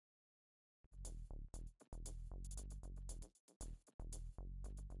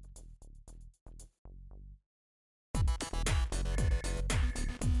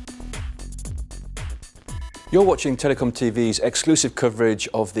You're watching TelecomTV's exclusive coverage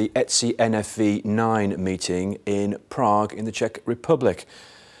of the ETSI NFV 9 meeting in Prague in the Czech Republic.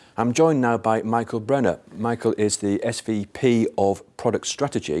 I'm joined now by Michael Brenner. Michael is the SVP of Product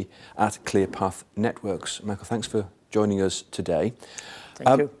Strategy at ClearPath Networks. Michael, thanks for joining us today.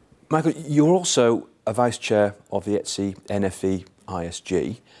 Thank you. Michael, you're also a Vice Chair of the ETSI NFV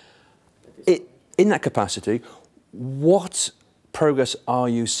ISG. In that capacity, what progress are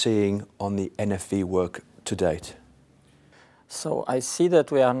you seeing on the NFV work to date? So I see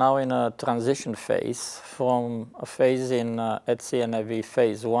that we are now in a transition phase from a phase in ETSI NFV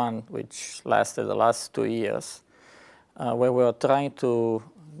phase 1, which lasted the last 2 years, where we are trying to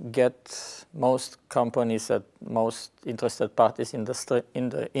get most companies and most interested parties in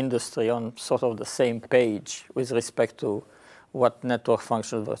the industry on sort of the same page with respect to what network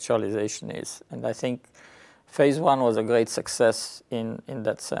functional virtualization is. And I think phase 1 was a great success in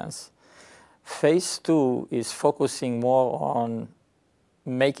that sense. Phase 2 is focusing more on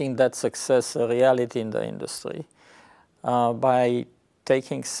making that success a reality in the industry by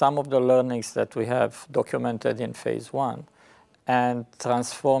taking some of the learnings that we have documented in phase 1 and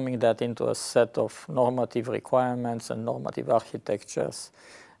transforming that into a set of normative requirements and normative architectures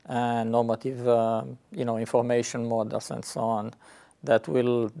and normative information models and so on that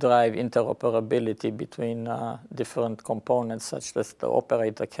will drive interoperability between different components such that the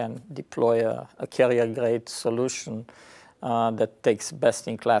operator can deploy a carrier-grade solution that takes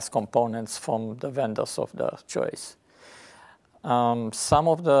best-in-class components from the vendors of their choice. Some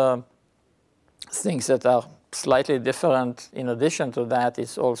of the things that are slightly different in addition to that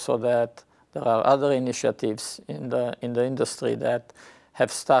is also that there are other initiatives in the industry that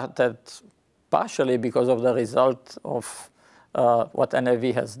have started partially because of the result of what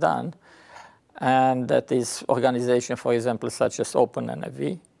NFV has done, and that is organization, for example, such as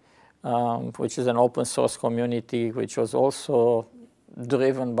OpenNFV, which is an open source community which was also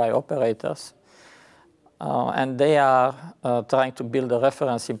driven by operators. And they are trying to build a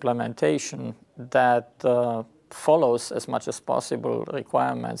reference implementation that follows as much as possible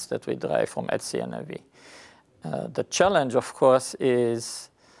requirements that we derive from ETSI NFV. The challenge, of course, is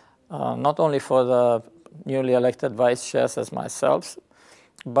not only for the newly elected vice chairs as myself,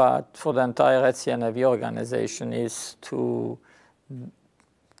 but for the entire ETSI NFV organization is to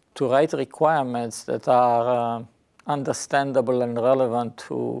write requirements that are understandable and relevant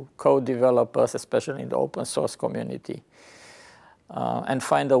to co-developers, especially in the open source community, and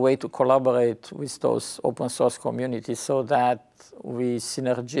find a way to collaborate with those open source communities so that we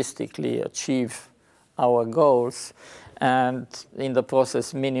synergistically achieve our goals and in the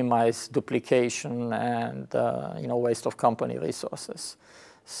process minimize duplication and waste of company resources.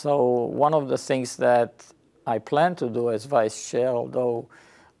 So one of the things that I plan to do as vice chair, although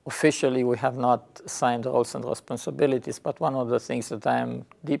officially we have not signed roles and responsibilities, but one of the things that I am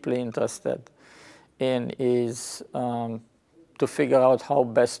deeply interested in is to figure out how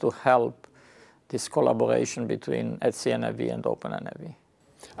best to help this collaboration between ETSI NFV and OpenNFV.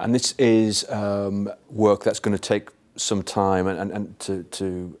 And this is work that's going to take some time and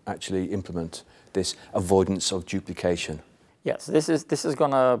to actually implement this avoidance of duplication. Yes, this is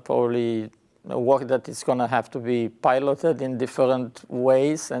going to probably work that is going to have to be piloted in different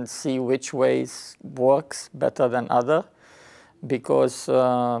ways and see which ways works better than other, because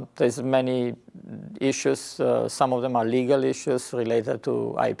there's many issues. Some of them are legal issues related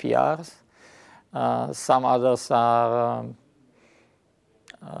to IPRs. Some others are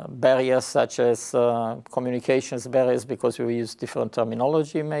barriers such as communications barriers because we use different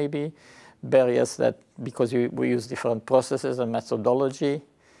terminology maybe, barriers that because we use different processes and methodology,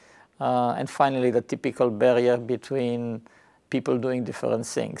 and finally the typical barrier between people doing different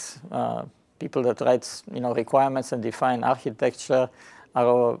things. People that write requirements and define architecture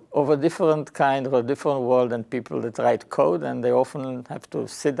are of a different kind or a different world than people that write code, and they often have to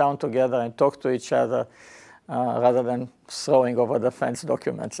sit down together and talk to each other rather than throwing over the fence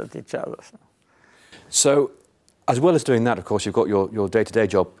documents at each other. So, as well as doing that, of course, you've got your day-to-day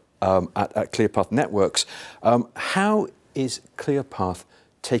job at ClearPath Networks. How is ClearPath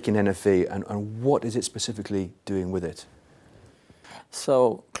taking NFV and what is it specifically doing with it?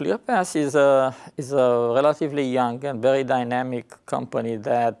 So ClearPath is a relatively young and very dynamic company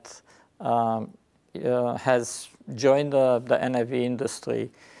that has joined the NFV industry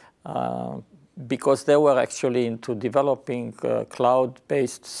because they were actually into developing a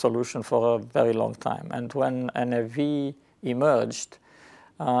cloud-based solution for a very long time. And when NFV emerged,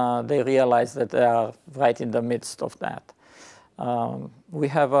 they realized that they are right in the midst of that. We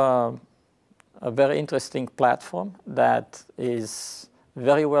have a a very interesting platform that is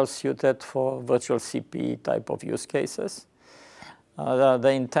very well suited for virtual CPE type of use cases. The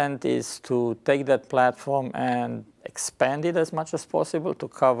intent is to take that platform and expand it as much as possible to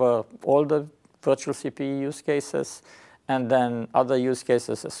cover all the virtual CPE use cases, and then other use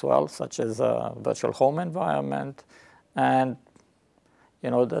cases as well, such as a virtual home environment. And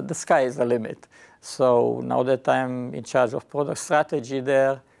the sky is the limit. So now that I'm in charge of product strategy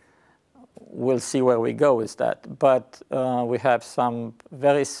there, we'll see where we go with that. But we have some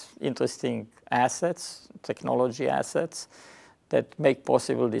very interesting assets, technology assets, that make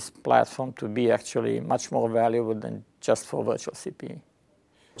possible this platform to be actually much more valuable than just for virtual CPE.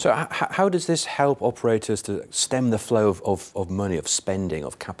 So how does this help operators to stem the flow of money, of spending,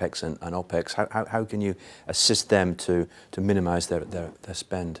 of CAPEX and OPEX? How can you assist them to minimize their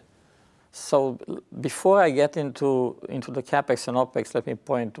spend? So before I get into the CAPEX and OPEX, let me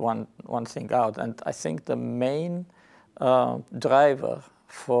point one thing out. And I think the main driver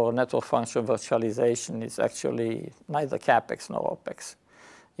for network function virtualization is actually neither CAPEX nor OPEX.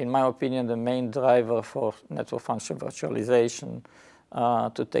 In my opinion, the main driver for network function virtualization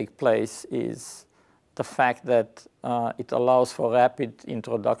to take place is the fact that it allows for rapid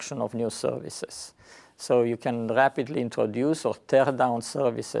introduction of new services. So you can rapidly introduce or tear down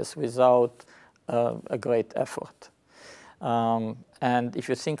services without a great effort. And if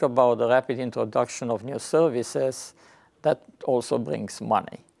you think about the rapid introduction of new services, that also brings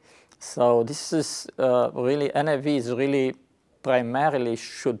money. So this is really, NFV is really primarily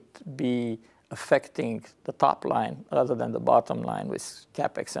should be affecting the top line rather than the bottom line with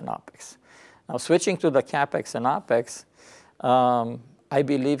CAPEX and OPEX. Now, switching to the CAPEX and OPEX, I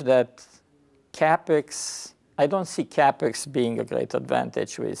believe that CAPEX, I don't see CAPEX being a great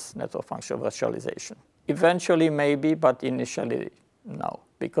advantage with network function virtualization. Eventually, maybe, but initially, no.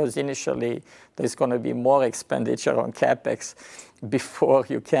 Because initially, there's going to be more expenditure on CAPEX before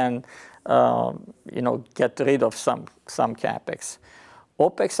you can, get rid of some CAPEX.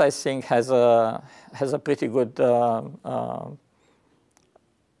 OPEX, I think, has a pretty good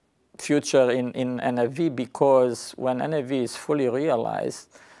future in NFV, because when NFV is fully realized,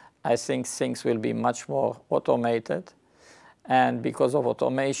 I think things will be much more automated. And because of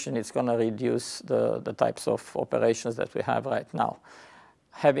automation, it's going to reduce the types of operations that we have right now.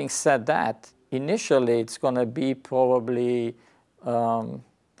 Having said that, initially, it's going to be probably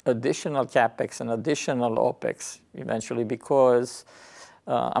additional CAPEX and additional OPEX eventually, because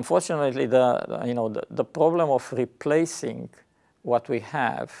unfortunately, the problem of replacing what we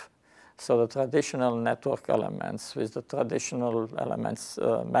have, so the traditional network elements with the traditional elements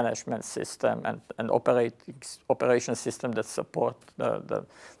management system and operation system that support the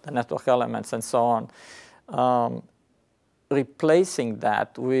network elements and so on, replacing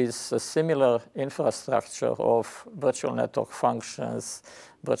that with a similar infrastructure of virtual network functions,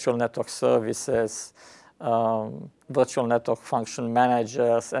 virtual network services, virtual network function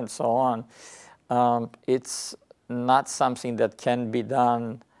managers, and so on, it's not something that can be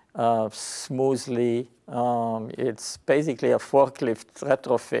done smoothly. It's basically a forklift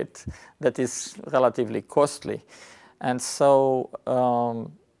retrofit that is relatively costly. And so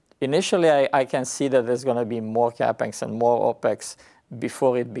initially, I can see that there's going to be more CAPEX and more OPEX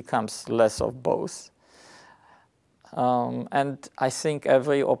before it becomes less of both. And I think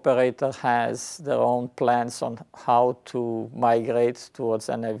every operator has their own plans on how to migrate towards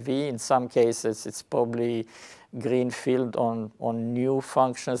NFV. In some cases, it's probably greenfield on new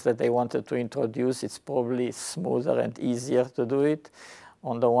functions that they wanted to introduce. It's probably smoother and easier to do it.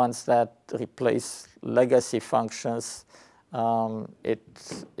 On the ones that replace legacy functions,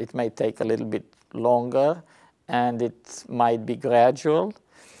 it may take a little bit longer, and it might be gradual.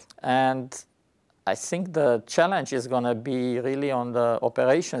 And I think the challenge is going to be really on the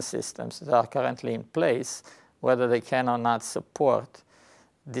operation systems that are currently in place, whether they can or not support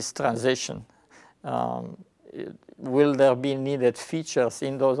this transition. Will there be needed features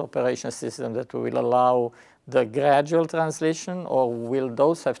in those operation systems that will allow the gradual transition, or will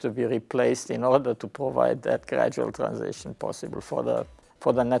those have to be replaced in order to provide that gradual transition possible for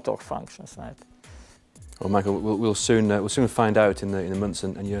the network functions, right? Well, Michael, we'll soon find out in the months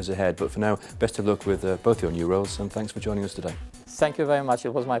and years ahead. But for now, best of luck with both your new roles, and thanks for joining us today. Thank you very much.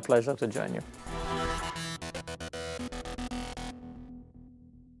 It was my pleasure to join you.